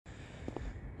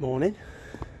Morning.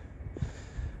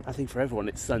 I think for everyone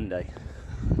it's Sunday.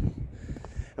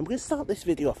 I'm going to start this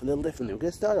video off a little differently. We're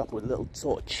going to start off with a little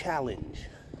sort of challenge.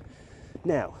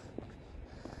 Now,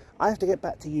 I have to get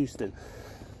back to Euston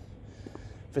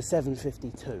for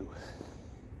 7:52.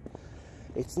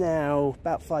 It's now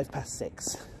about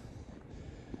 6:05.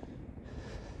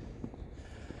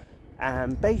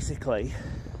 And basically,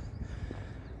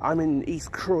 I'm in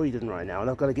East Croydon right now,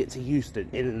 and I've got to get to Euston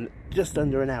in just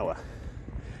under an hour.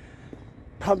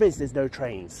 Problem is, there's no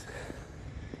trains.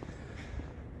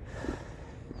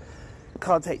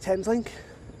 Can't take Thameslink.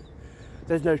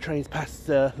 There's no trains past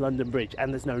London Bridge,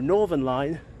 and there's no Northern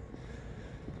Line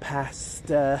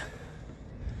past.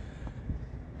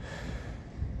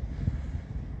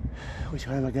 Which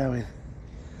way am I going?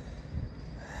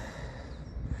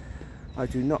 I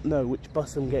do not know which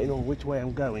bus I'm getting or which way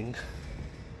I'm going.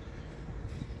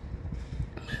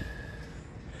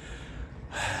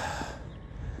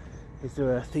 Is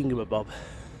there a thingamabob?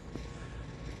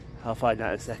 I'll find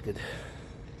out in a second.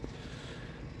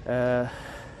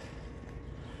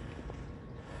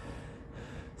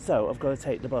 So I've got to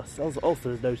take the bus. Also,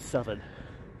 there's no Southern.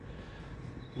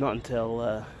 Not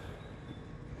until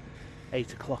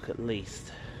 8 o'clock at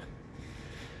least.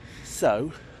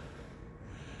 So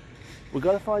we've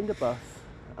got to find a bus,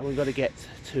 and we've got to get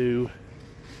to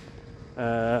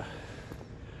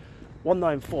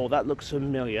 194. That looks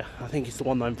familiar. I think it's the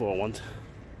 194 I want.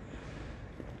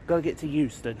 Got to get to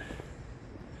Euston,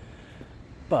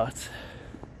 but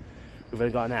we've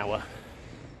only got an hour.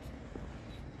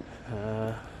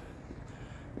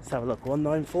 Let's have a look.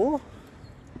 194.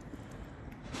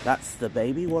 That's the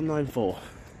baby. 194.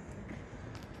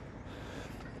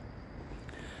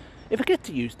 If I get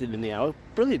to Euston in the hour,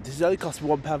 brilliant. This is only cost me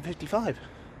 £1.55.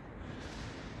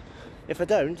 If I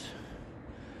don't,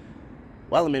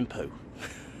 well, I'm in Poole.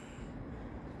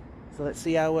 So let's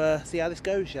see how this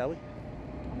goes, shall we?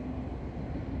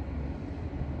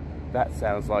 That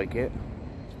sounds like it.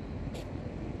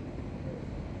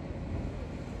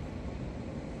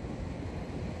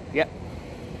 Yep.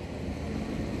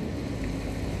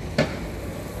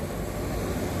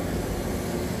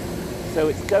 So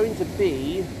it's going to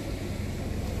be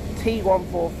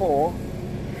T144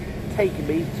 taking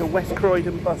me to West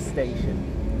Croydon bus station.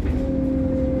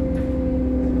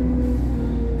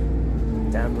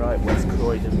 Damn right, West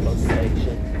Croydon bus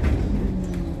station.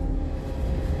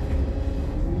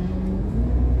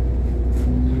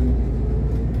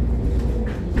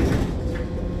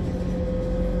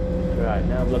 Right,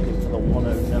 now I'm looking for the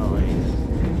 109.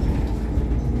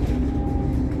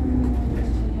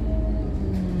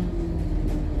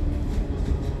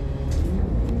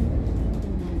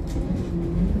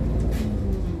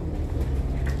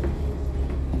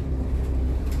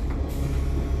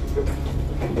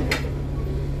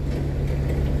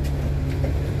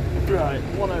 Right,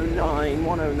 109,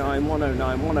 109,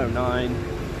 109, 109,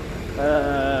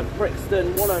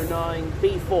 Brixton, 109,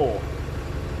 B4.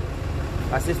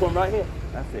 That's this one right here.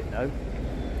 That's it, no.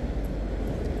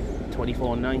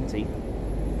 24.90.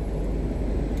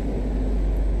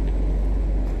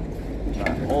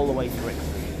 Right, all the way to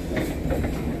Brixton.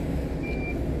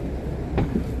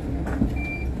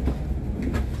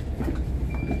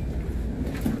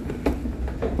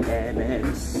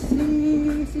 MMC.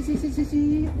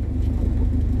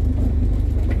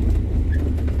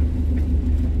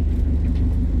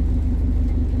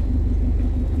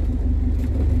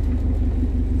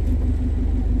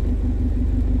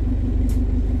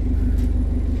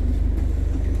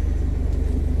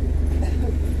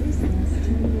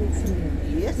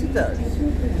 Yes, it does.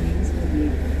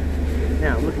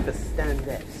 Now look at the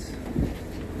standettes.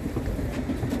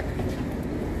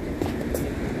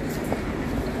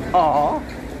 R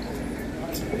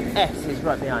S is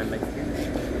right behind me.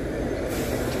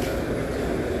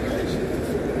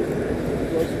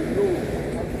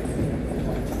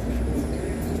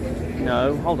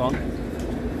 No, hold on.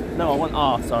 No, I want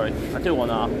R, sorry. I do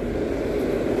want R.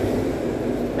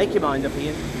 Make your mind up,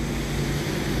 Ian.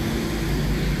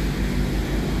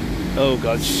 Oh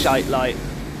god, shite light.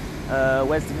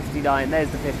 Where's the 59? There's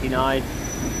the 59.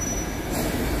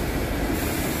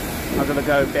 I'm gonna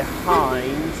go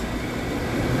behind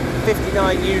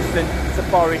 59 Euston to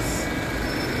Boris.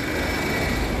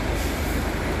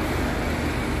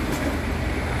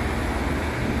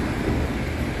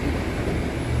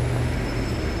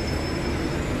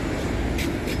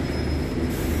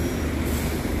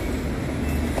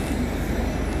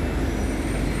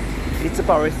 It's a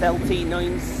Boris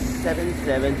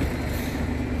LT977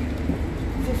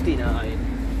 59.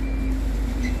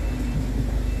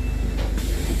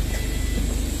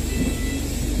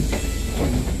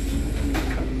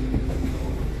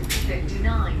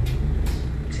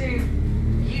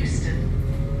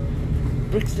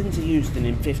 Brixton to Euston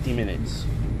in 50 minutes.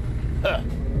 Huh.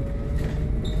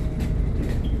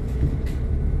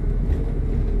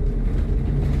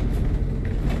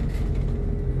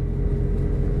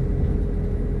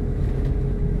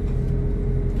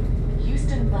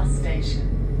 Euston bus station.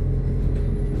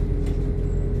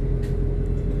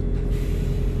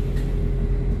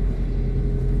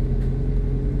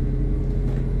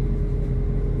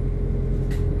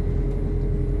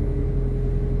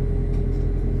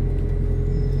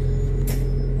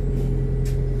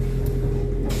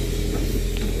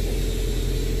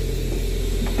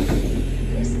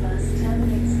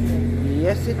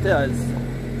 Yes, it does.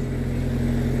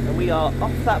 And we are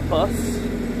off that bus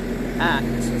at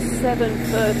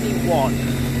 7:31.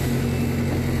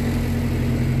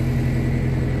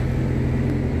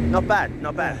 Not bad,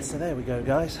 not bad. So there we go,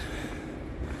 guys.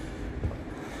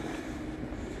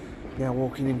 Now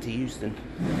walking into Euston,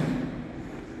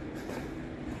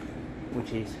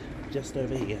 which is just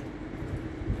over here.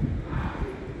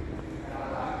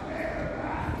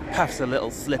 Path's a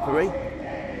little slippery.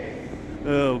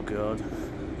 Oh god,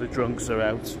 the drunks are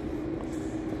out.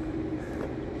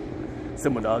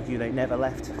 Some would argue they never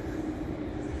left.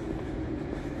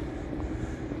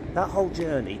 That whole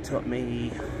journey took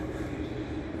me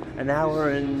an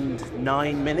hour and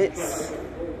 9 minutes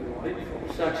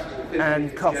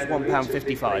and cost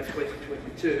 £1.55.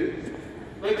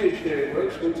 Local engineering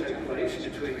works will take place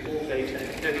between Moorgate and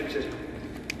Kennington.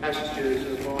 Passengers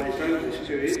are advised over this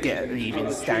period. Let's get an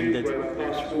even standard.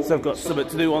 So I've got something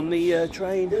to do on the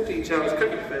train. More details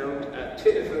can be found at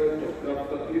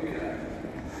tfl.gov.uk.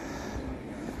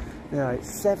 Now it's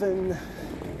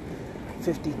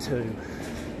 7:52.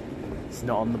 It's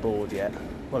not on the board yet.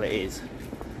 Well, it is,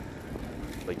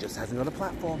 but it just hasn't got a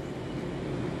platform.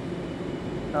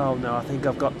 Oh no, I think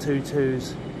I've got 2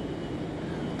 2s.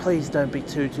 Please don't be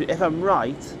 2 2. If I'm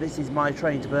right, this is my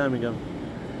train to Birmingham.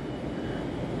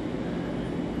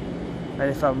 And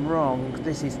if I'm wrong,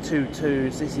 this is 2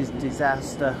 2s. This is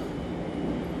disaster.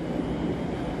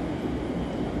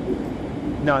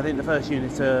 No, I think the first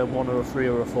unit's a 1 or a 3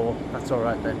 or a 4. That's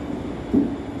alright then.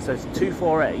 So it's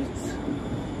 248.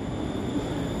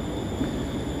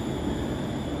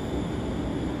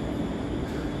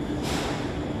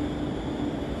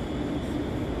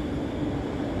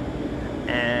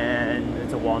 And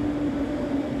it's a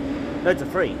 1. No, it's a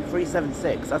 3.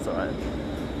 376. That's alright.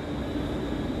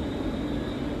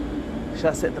 Should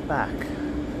I sit at the back?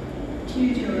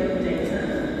 Choose your own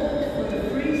data. Opt for the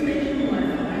free station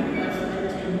Wi-Fi by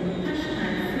selecting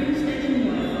 #free station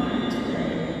Wi-Fi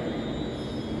today.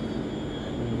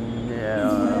 No,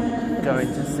 I'm going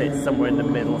to sit somewhere in the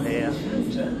middle here.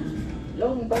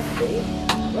 Long Buckby,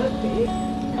 Rugby,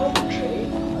 Coventry,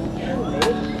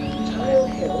 Canley, Tile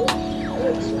Hill,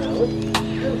 Oaks Road,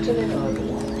 Hampton in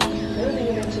Argyle,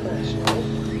 Birmingham International,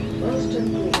 Marston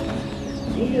Green,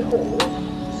 Near Hall,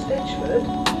 Stitchford,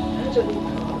 Adderley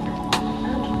Park,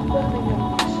 and Birmingham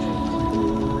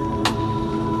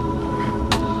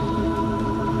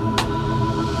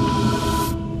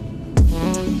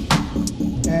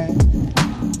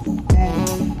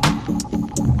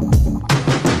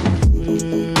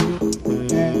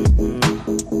New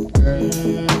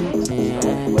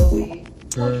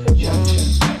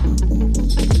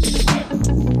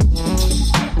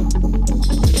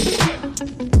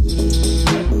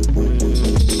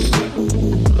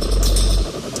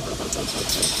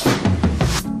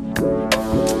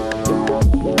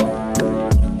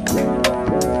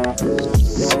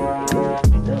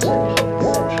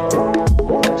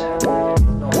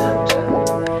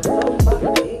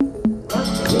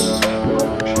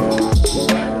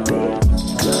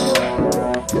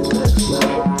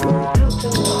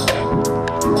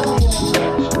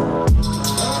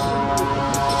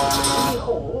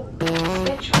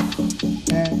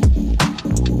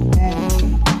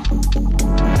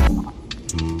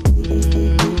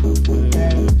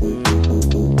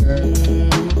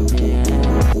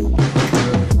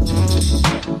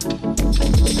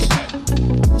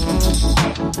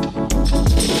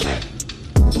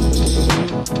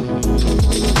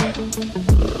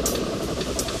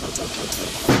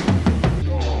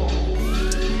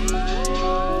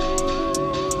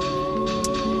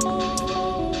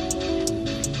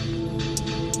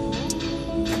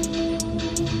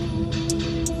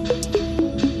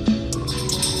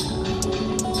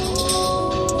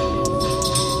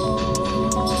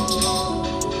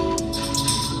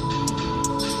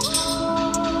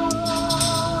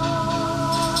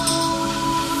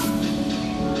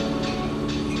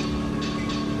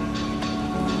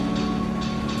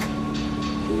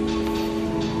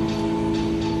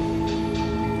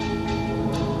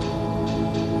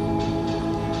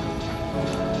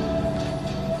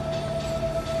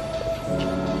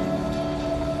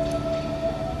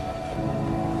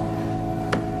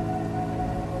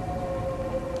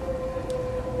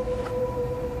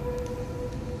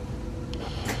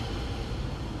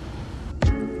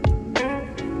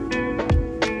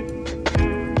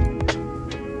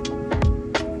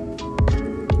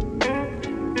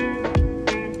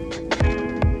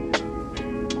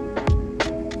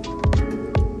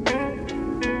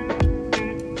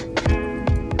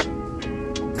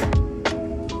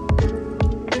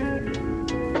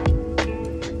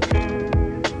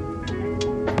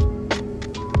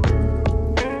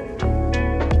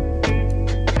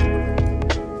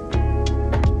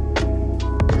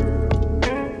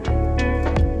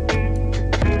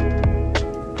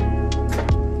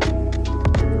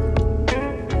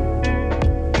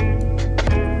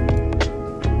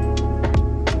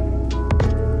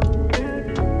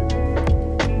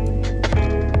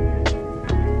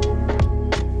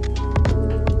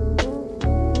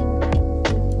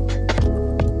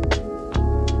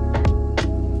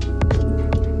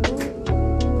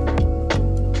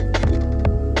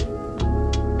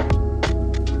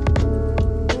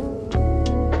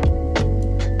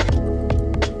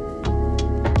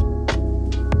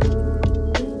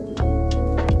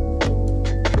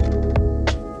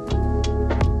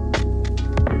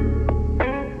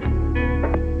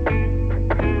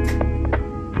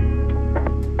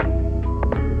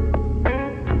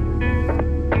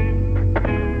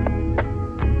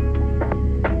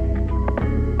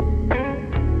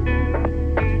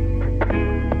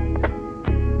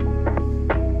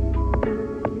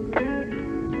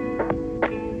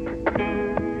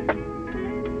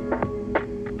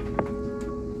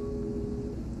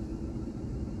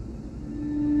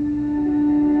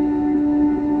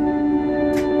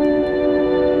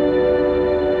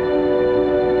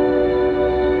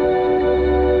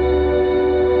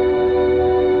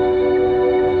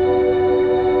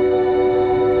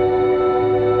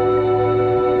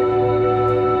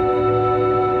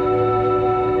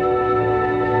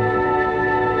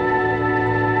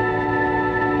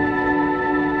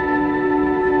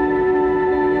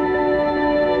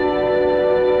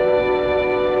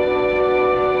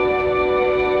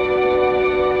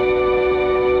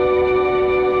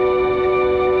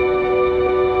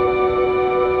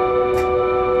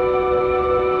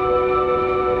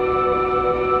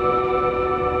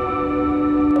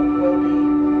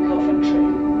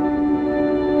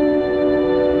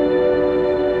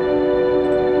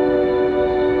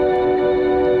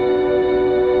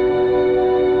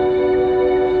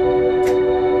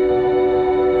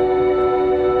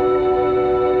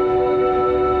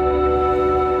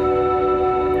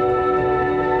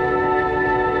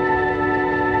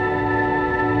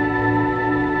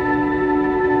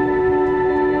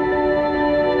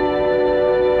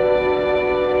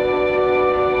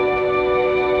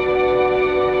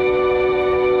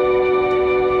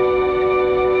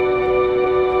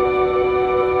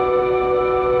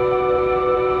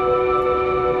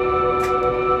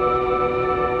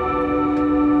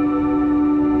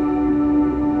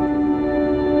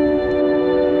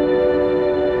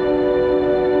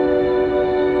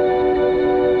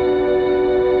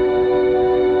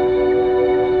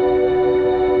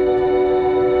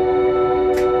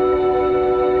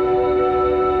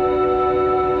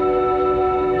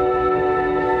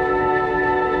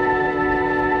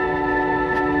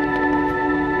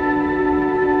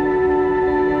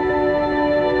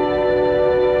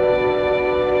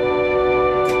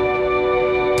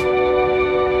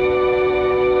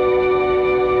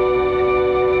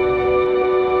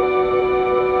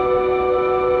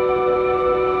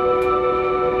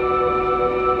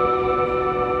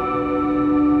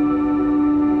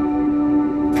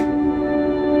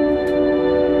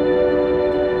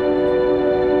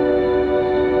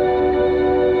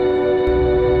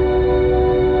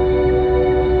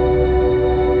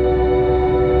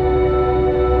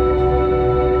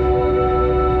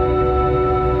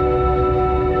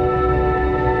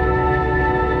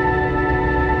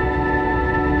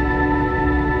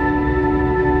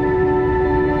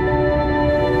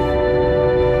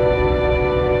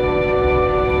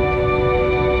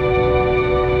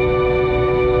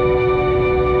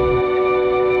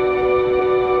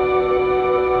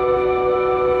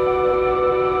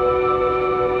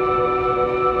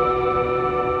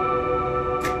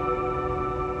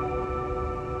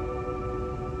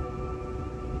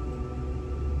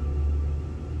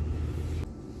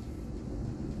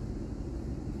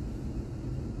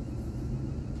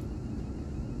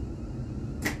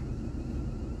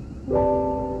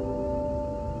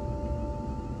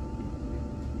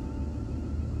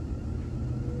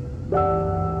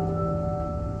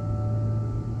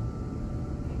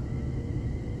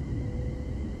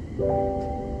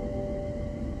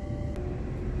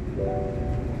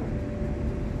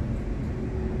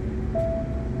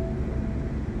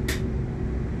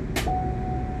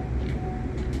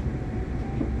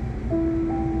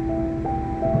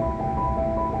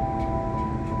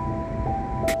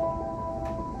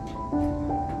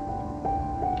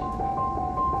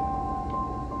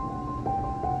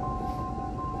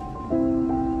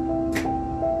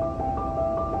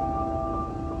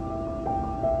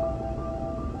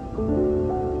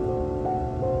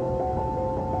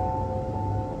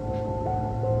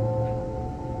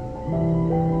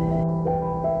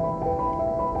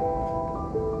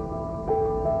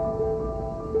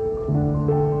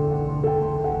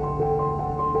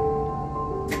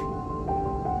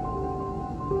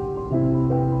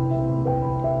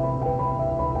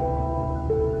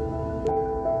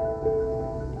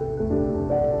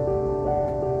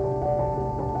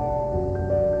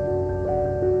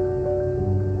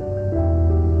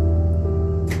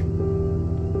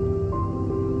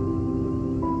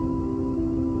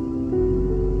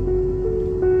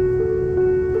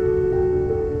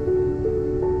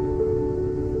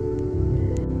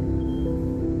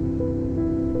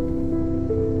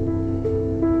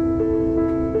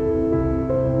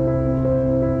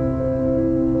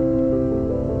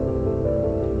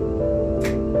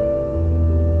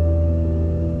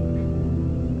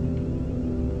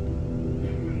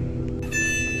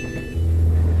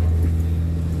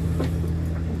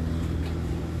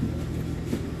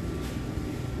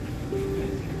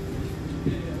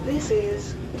This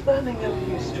is Birmingham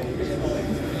New Street.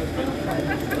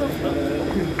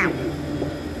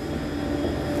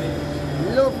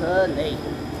 Lovely.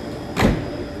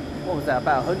 What was that,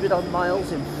 about 100 odd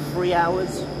miles in 3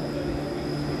 hours?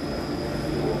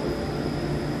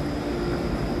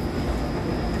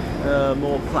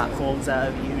 More platforms out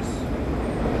of use.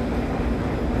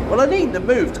 Well, I need them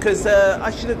moved because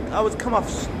I was come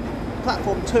off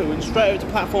platform 2 and straight over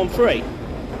to platform 3.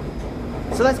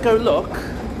 So let's go look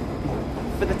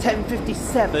for the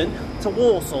 1057 to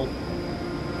Walsall.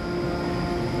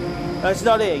 It's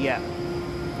not here yet.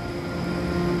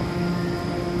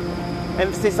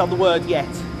 Emphasis on the word yet.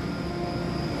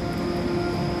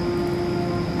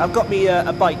 I've got me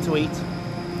a bite to eat.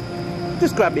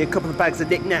 Just grab me a couple of bags of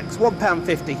knickknacks,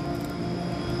 £1.50.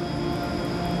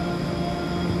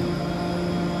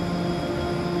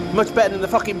 Much better than the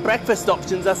fucking breakfast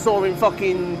options I saw in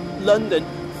fucking London.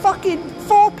 Fucking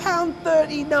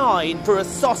 £4.39 for a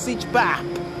sausage bap.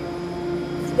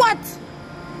 What?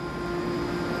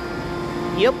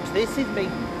 Yep, this is me.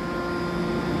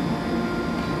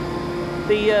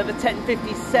 The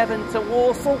 1057 to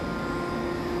Walsall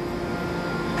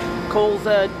calls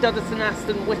Bescot and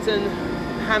Aston, Whitton,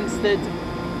 Hamstead,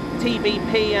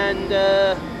 TBP and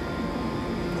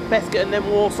Bescot and then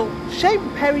Walsall.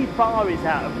 Shame Perry Bar is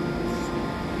out of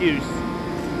use.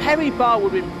 Perry Bar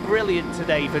would have been brilliant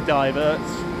today for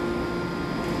diverts.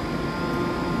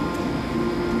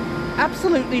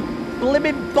 Absolutely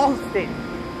blimmin' Boston.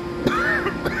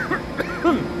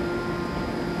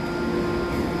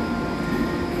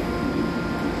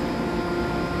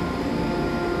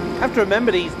 I have to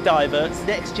remember these diverts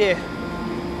next year.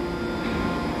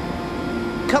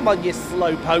 Come on, you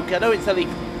slowpoke. I know it's only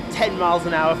 10 miles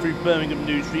an hour through Birmingham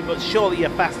New Street, but surely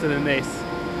you're faster than this.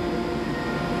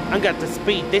 I'm going to have to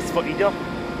speed this footage up.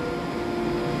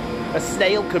 A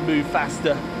snail can move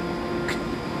faster.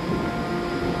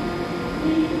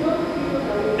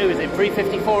 Who is it?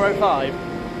 354.05?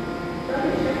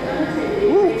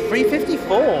 Ooh,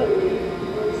 354.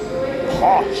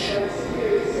 Posh.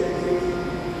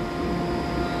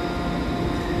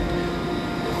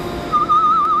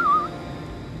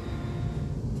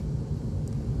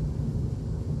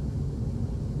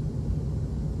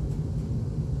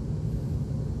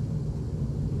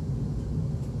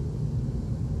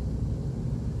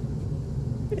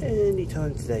 Any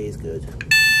time today is good.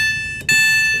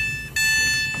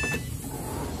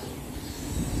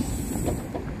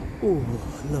 Ooh,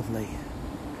 lovely.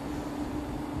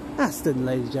 Aston,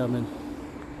 ladies and gentlemen.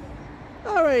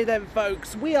 Alright then,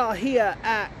 folks, we are here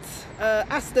at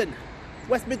Aston.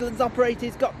 West Midlands operator.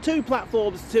 It's got 2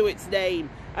 platforms to its name.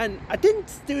 And I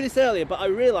didn't do this earlier, but I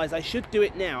realised I should do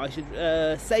it now. I should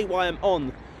say why I'm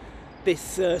on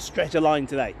this stretch of line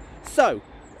today. So,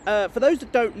 for those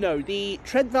that don't know, the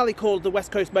Trent Valley called the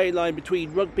West Coast Main Line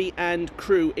between Rugby and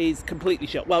Crewe is completely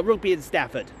shut. Well, Rugby and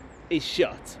Stafford is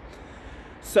shut.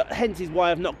 So, hence is why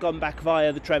I've not gone back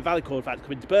via the Trent Valley call, in fact, to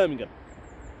come into Birmingham.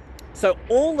 So,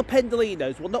 all the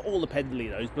Pendolinos, well, not all the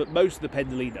Pendolinos, but most of the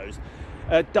Pendolinos,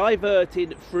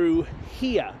 diverted through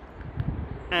here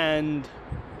and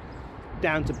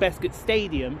down to Bescot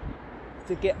Stadium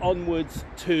to get onwards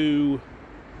to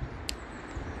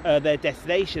their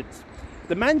destinations.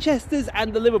 The Manchesters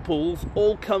and the Liverpools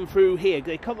all come through here.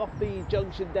 They come off the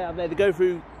junction down there, they go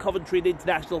through Coventry and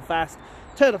International fast,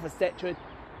 turn off a Stetron,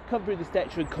 come through the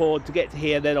Stetron chord to get to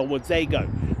here, and then onwards they go.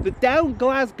 The down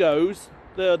Glasgows,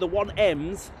 the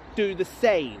 1Ms, do the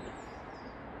same.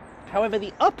 However,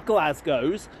 the up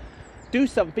Glasgows do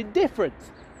something different.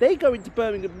 They go into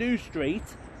Birmingham New Street,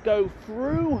 go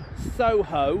through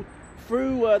Soho,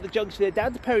 through the junction there,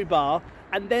 down to Perry Bar,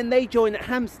 and then they join at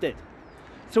Hamstead.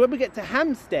 So when we get to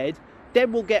Hamstead,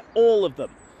 then we'll get all of them.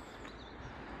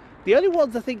 The only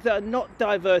ones I think that are not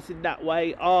diverted that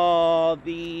way are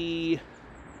the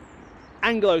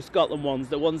Anglo-Scotland ones,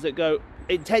 the ones that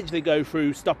intentionally go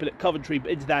through, stopping at Coventry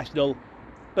International,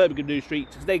 Birmingham New Street,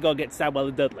 because they gotta get to Sandwell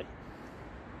and Dudley.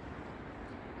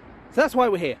 So that's why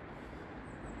we're here.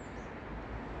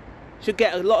 Should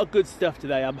get a lot of good stuff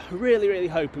today. I'm really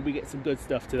hoping we get some good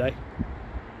stuff today.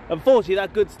 Unfortunately,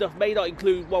 that good stuff may not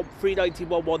include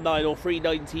 390-119 or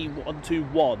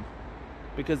 390-121,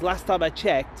 because last time I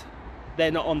checked,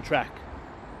 they're not on track.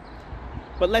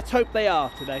 But let's hope they are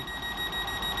today.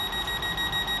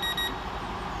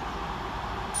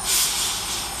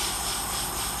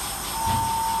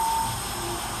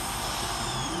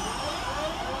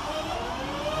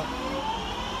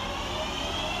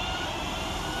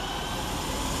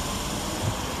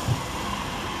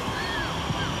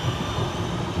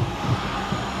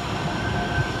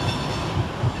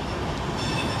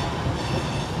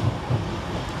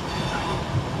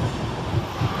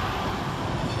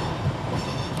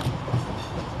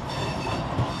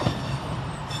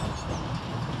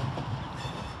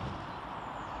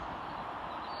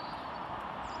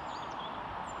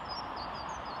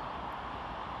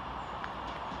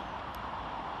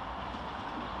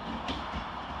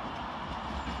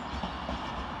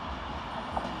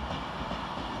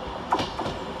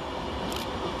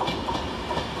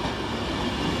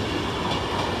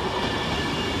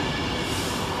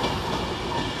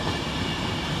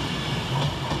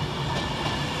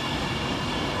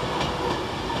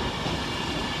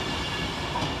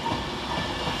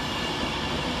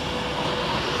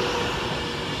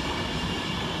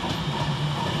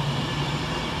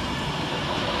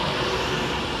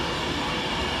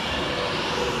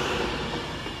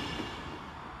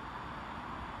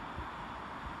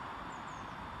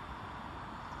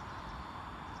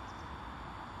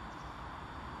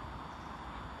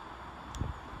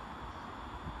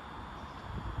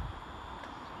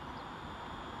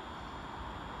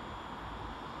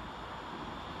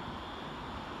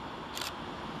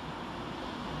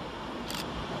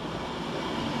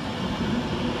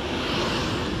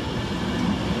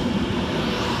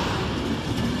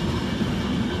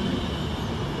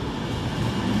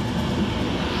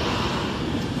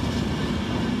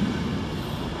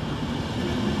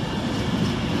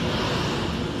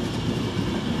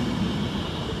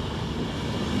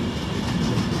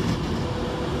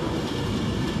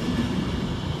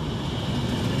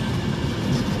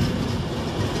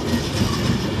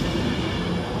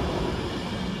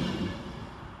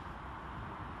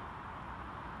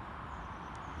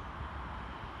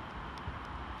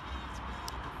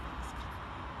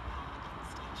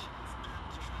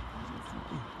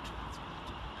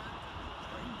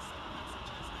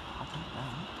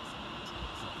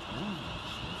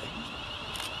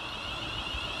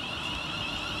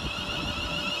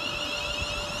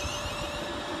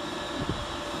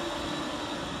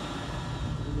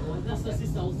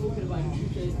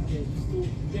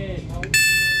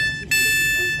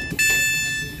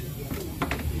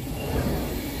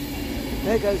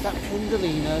 There goes that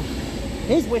Pendolino.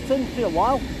 Here's Whitton, it's been a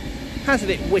while,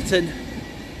 hasn't it, Whitton?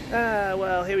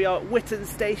 Well, here we are at Whitton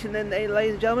Station then,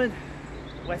 ladies and gentlemen.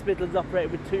 West Midlands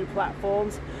operated with 2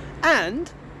 platforms,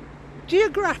 and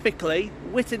geographically,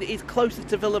 Whitton is closer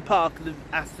to Villa Park than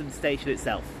Aston Station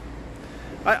itself.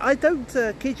 I don't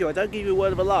kid you, I don't give you a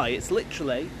word of a lie. It's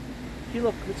literally, if you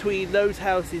look between those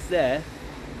houses there,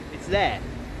 it's there.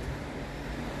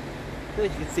 I don't know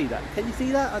if you can see that. Can you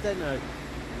see that? I don't know.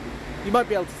 You might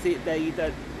be able to see it there, you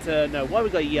don't know. Why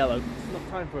we got yellow? It's not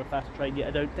time for a fast train yet,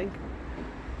 I don't think.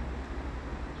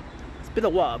 It's been a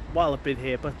while I've been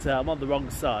here, but I'm on the wrong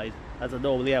side, as I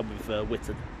normally am with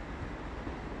Whitton.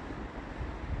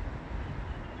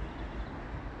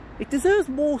 It deserves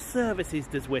more services,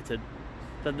 does Whitton,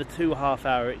 than the 2.5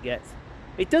 hour it gets.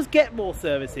 It does get more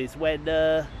services when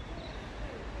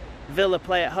Villa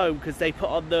play at home, because they put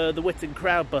on the Whitton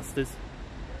Crowd Busters.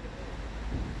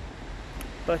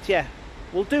 But yeah,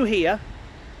 we'll do here,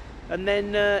 and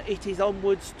then it is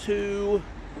onwards to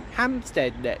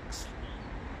Hamstead next.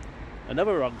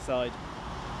 Another wrong side.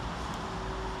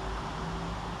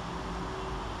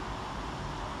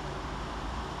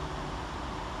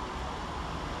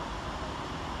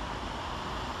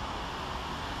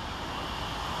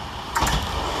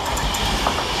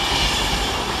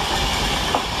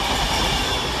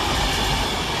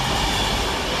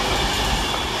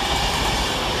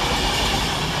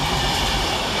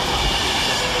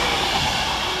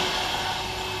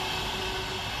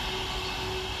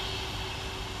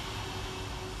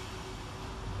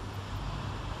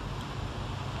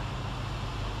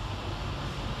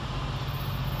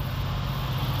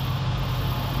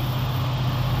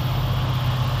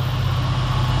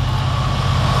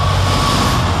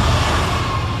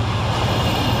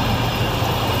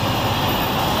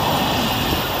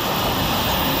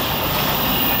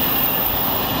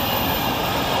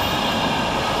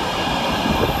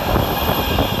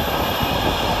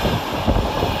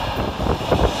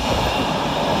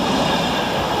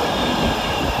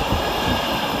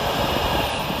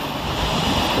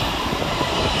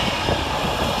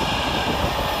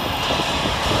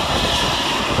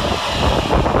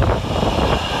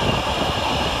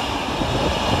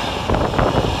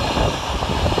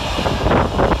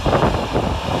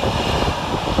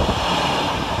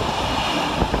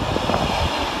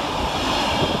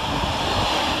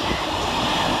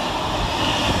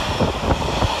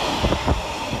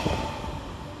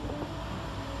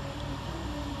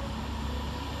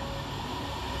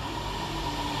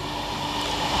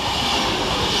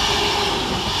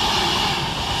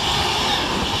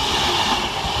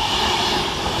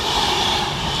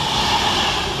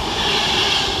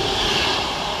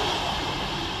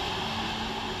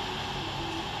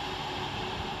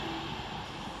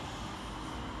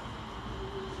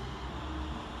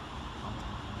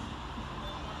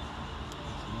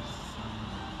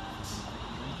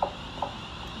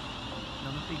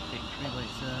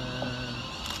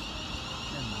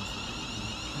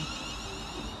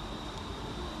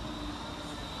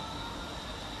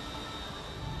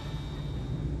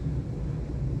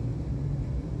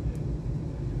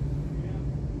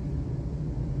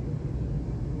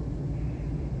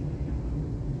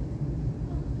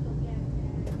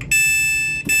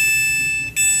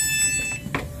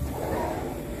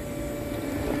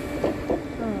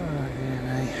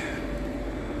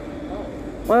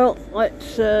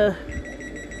 let's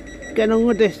get on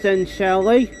with this then, shall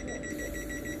we?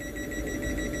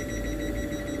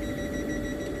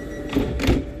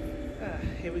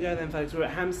 Here we go then, folks. We're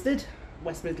at Hamstead.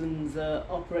 West Midlands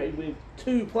operated with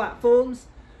 2 platforms.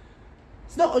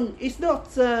 It's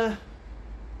not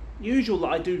usual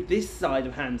that I do this side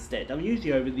of Hamstead. I'm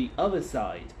usually over the other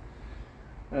side,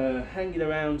 hanging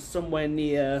around somewhere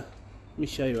near. Let me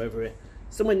show you over here.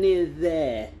 Somewhere near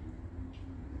there,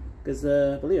 because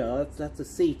believe it or not, that's a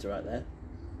seat right there.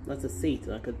 That's a seat,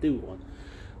 and I could do one.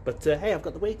 But hey, I've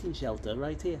got the waiting shelter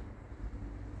right here.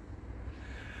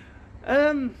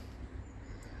 A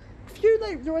few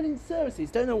late running services.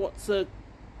 Don't know what's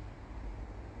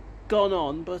gone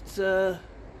on, but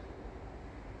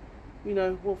you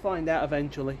know, we'll find out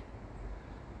eventually.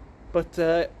 But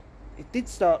it did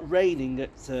start raining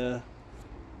at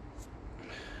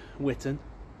Whitton,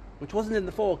 which wasn't in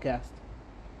the forecast.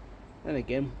 And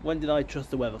again, when did I trust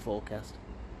the weather forecast?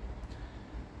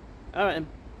 Alright then,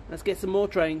 let's get some more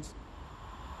trains.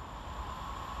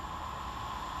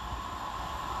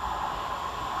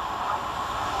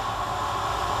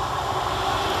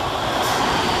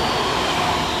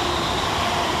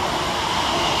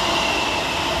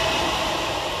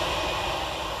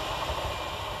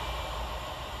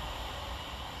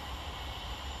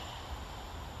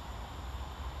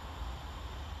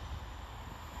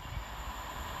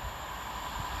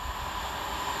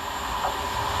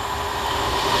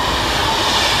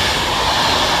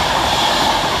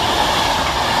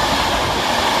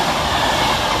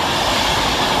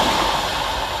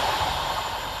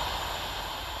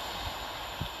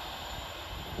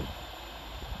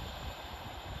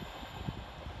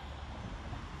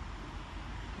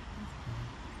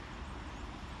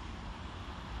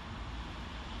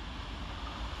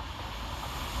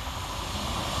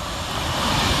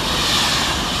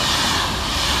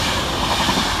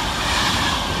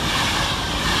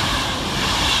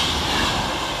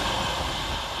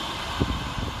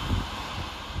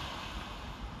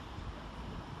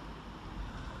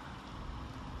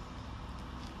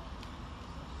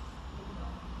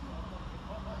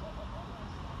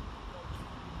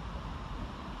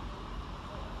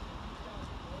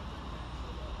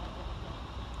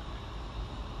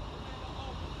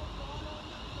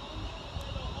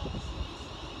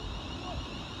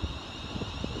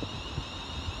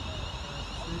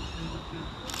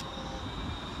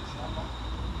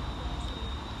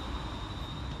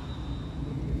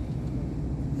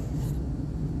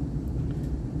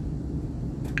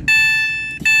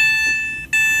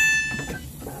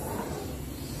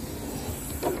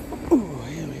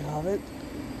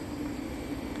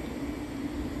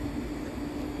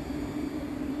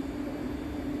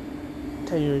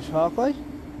 Tame Parkway.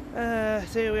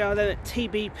 So here we are then at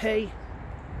TBP.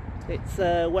 It's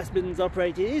West Midlands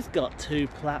operated. It's got 2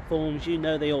 platforms, you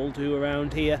know they all do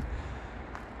around here.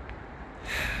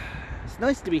 It's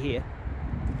nice to be here.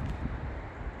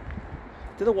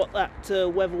 Don't know what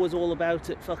that weather was all about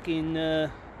at fucking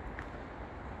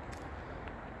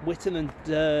Whitton and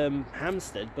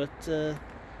Hamstead, but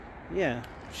yeah,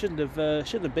 shouldn't have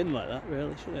been like that,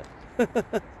 really, should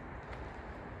it?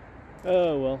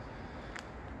 Oh well.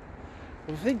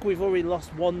 I think we've already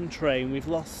lost 1 train. We've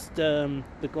lost the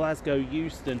Glasgow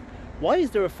Euston. Why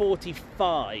is there a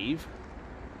 45?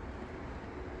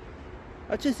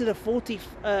 I just did an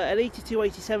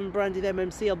 8287 branded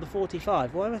MMC on the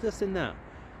 45. Why am I just in that?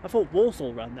 I thought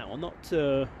Walsall ran that one,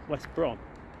 not West Brom.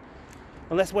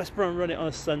 Unless West Brom run it on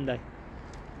a Sunday.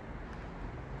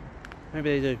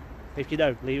 Maybe they do. If you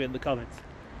don't, leave it in the comments.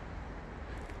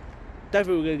 Don't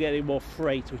think we're going to get any more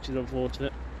freight, which is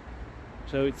unfortunate.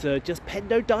 So it's just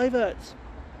Pendo diverts.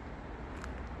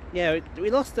 Yeah, we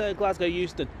lost Glasgow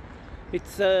Euston.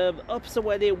 It's up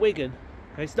somewhere near Wigan.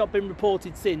 It's not been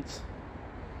reported since.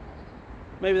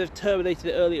 Maybe they've terminated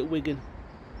it early at Wigan.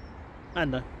 I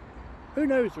don't know. Who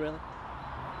knows, really?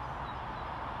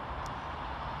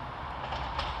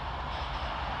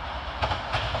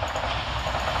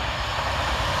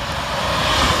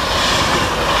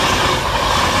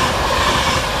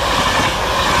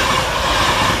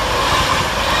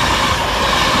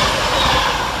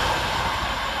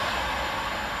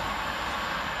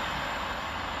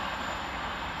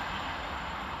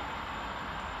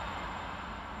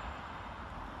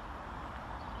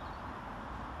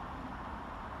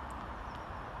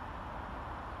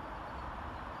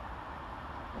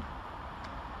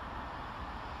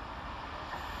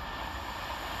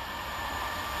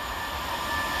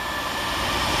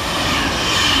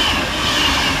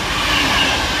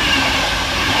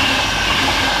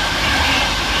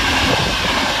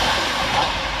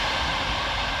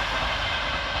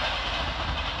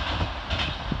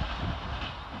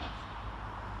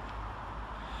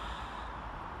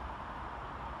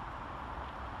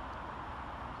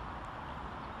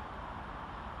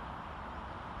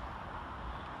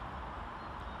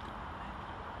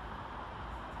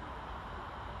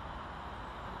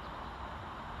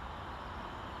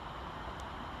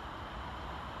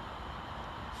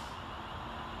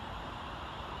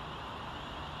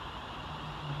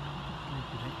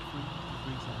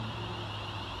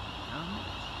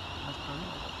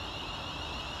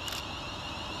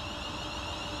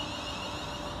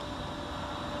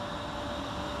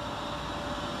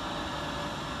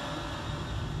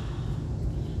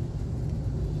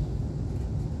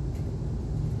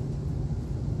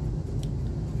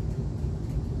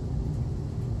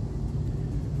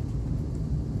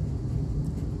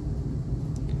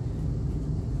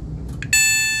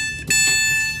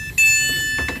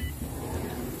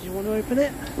 open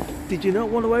it? Did you not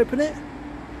want to open it?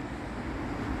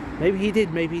 Maybe he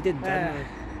did, maybe he didn't.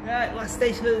 Right, last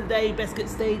station of the day, Bescot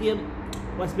Stadium.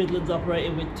 West Midlands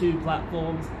operating with 2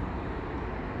 platforms.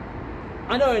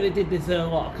 I know they did this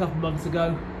a couple months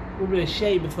ago. It would be a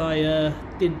shame if I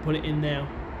didn't put it in now.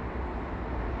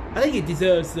 I think it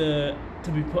deserves to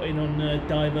be put in on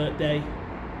Divert Day.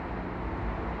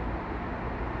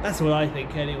 That's what I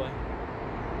think anyway.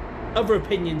 Other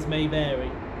opinions may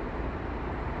vary.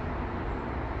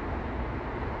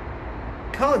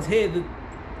 Can't hear the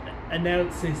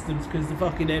announce systems because the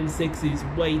fucking M6 is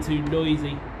way too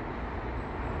noisy.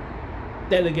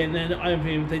 Then again, I don't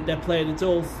even think they're playing at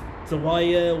all, so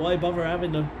why bother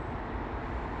having them?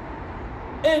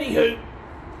 Anywho,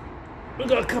 we've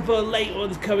got a couple of late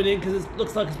ones coming in because it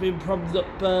looks like it's been problems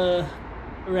up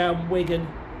around Wigan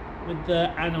with the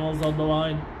animals on the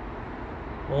line.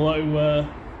 Although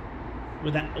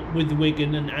with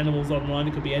Wigan and animals on the line,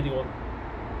 it could be anyone.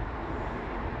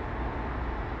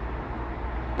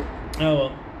 Oh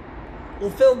well. We'll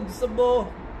film some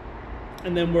more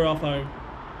and then we're off home.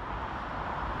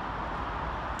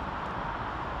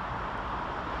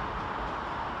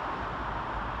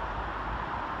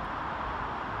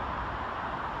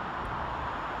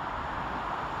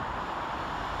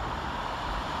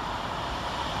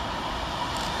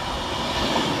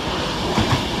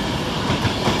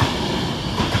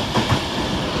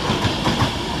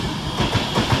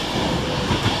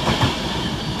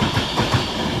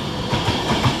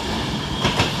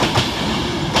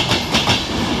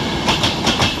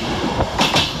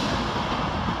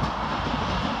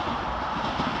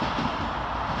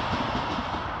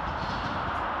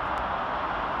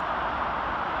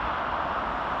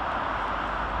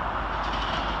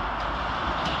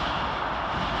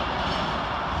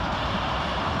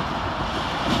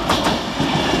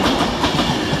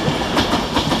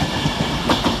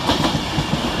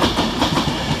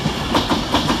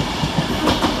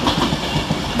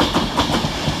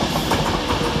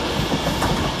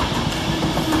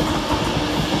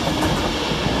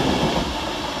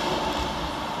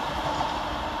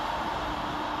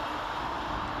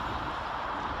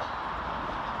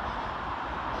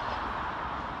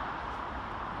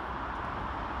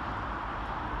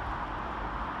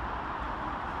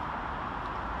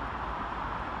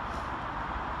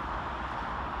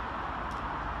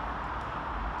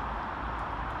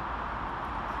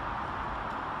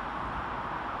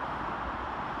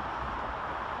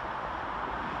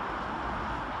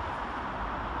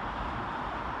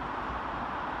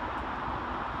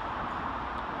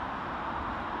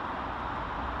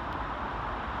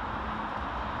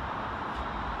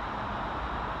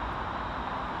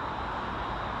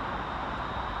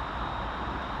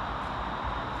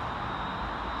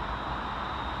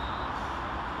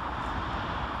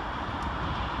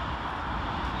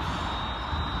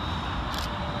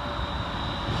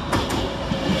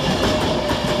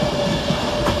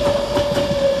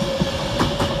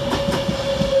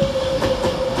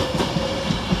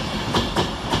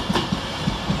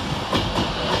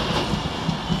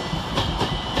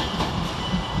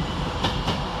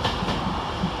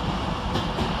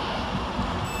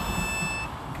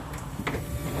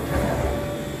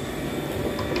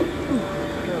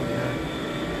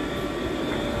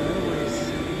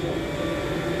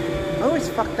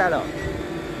 Fuck that up.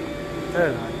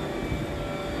 Don't I?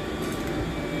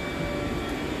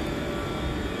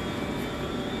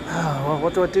 Oh, well,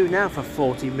 what do I do now for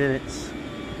 40 minutes?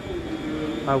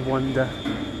 I wonder.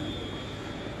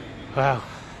 Wow.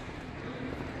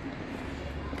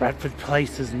 Bradford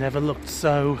Place has never looked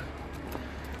so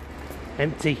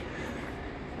empty.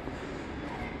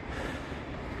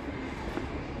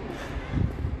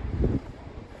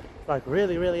 Like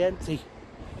really, really empty.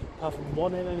 Apart from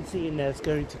one MMT in there that's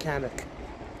going to Cannock.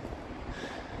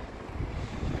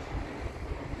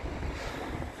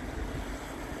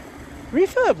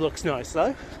 Refurb looks nice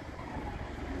though.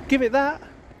 Give it that.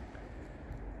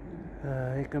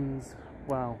 Here comes,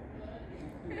 wow.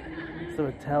 So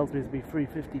it tells me to be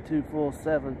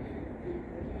 352.47.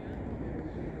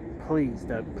 Please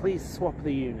don't. Please swap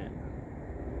the unit.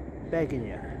 Begging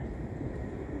you.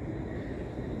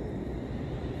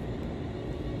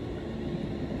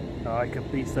 Oh, I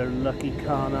could be so lucky,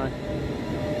 can't I?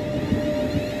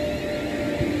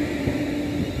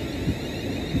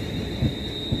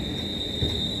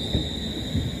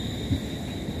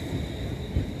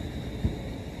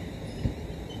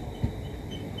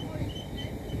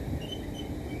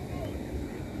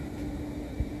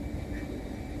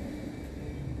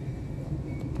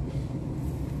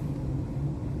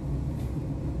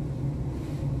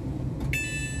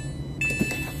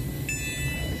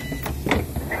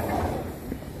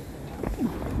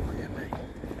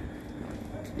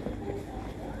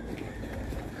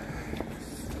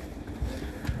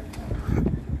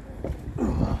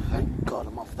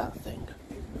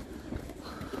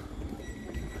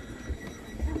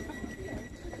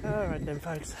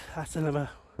 folks, that's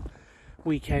another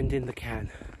weekend in the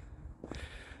can.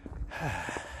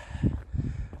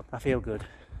 I feel good.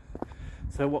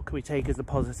 So what can we take as the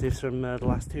positives from the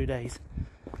last 2 days?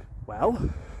 Well,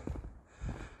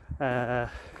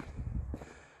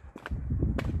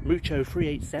 Mucho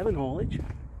 387 haulage.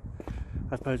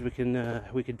 I suppose we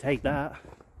can take that.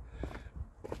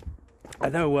 I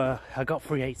know I got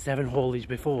 387 haulage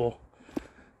before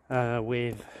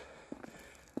with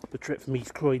the trip from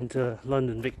East Croydon to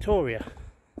London Victoria,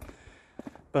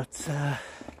 but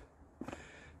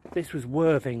this was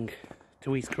Worthing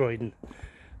to East Croydon.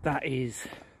 That is,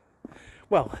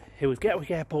 well, it was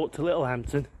Gatwick Airport to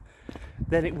Littlehampton,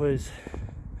 then it was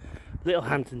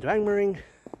Littlehampton to Angmering,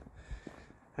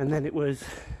 and then it was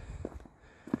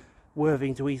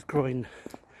Worthing to East Croydon.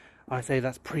 I say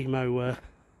that's primo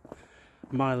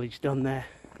mileage done there.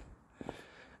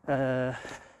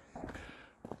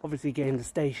 Obviously getting the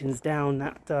stations down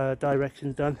that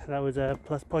direction's done, that was a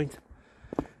plus point.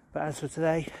 But as for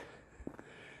today,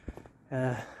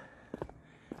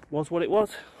 was what it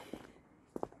was.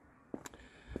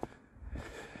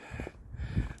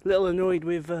 Little annoyed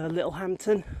with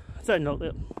Littlehampton. Sorry, not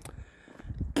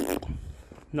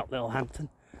Littlehampton.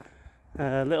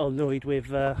 Little annoyed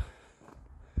with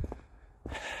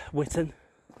Whitton.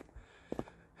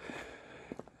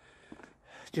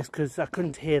 Just because I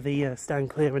couldn't hear the stand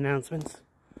clear announcements.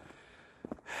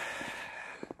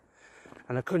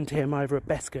 And I couldn't hear them either at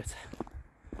Bescot.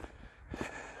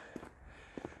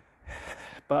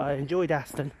 But I enjoyed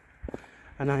Aston.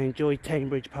 And I enjoyed Tame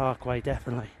Parkway,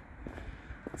 definitely.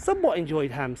 Somewhat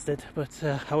enjoyed Hamstead, but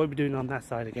I won't be doing it on that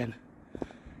side again.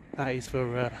 That is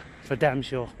for damn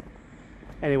sure.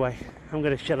 Anyway, I'm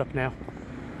going to shut up now.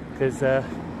 Because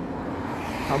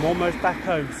I'm almost back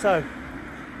home. So,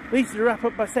 at least to wrap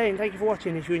up by saying thank you for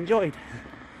watching. If you enjoyed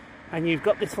and you've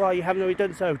got this far, you haven't already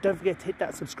done so, don't forget to hit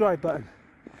that subscribe button.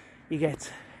 You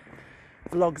get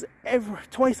vlogs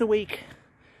twice a week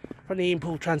from the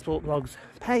Poole Transport Vlogs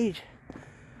page.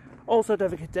 Also,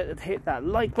 don't forget to hit that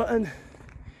like button.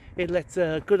 It lets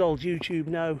good old YouTube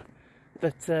know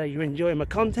that you're enjoying my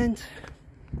content.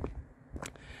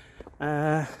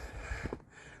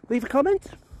 Leave a comment.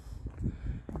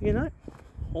 You know,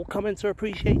 all comments are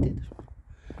appreciated.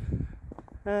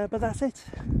 But that's it.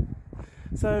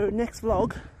 So next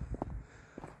vlog,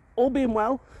 all being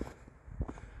well,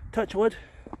 touch wood,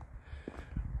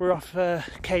 we're off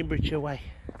Cambridgeshire way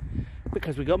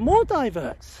because we got more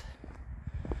diverts.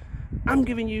 I'm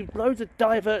giving you loads of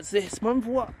diverts this month.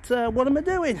 What am I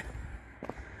doing?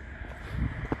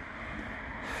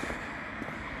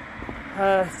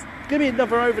 It's gonna be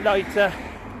another overnighter,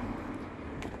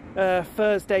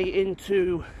 Thursday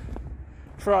into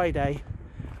Friday.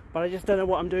 But I just don't know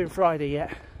what I'm doing Friday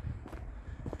yet.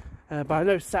 But I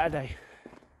know Saturday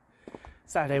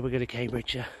we're going to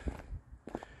Cambridgeshire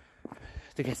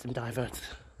to get some diverts.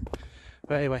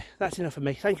 But anyway, that's enough of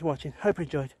me. Thank you for watching. Hope you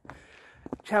enjoyed.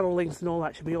 Channel links and all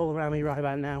that should be all around me right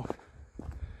about now.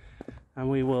 And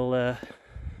we will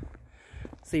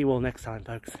see you all next time,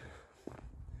 folks.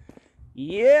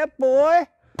 Yeah, boy!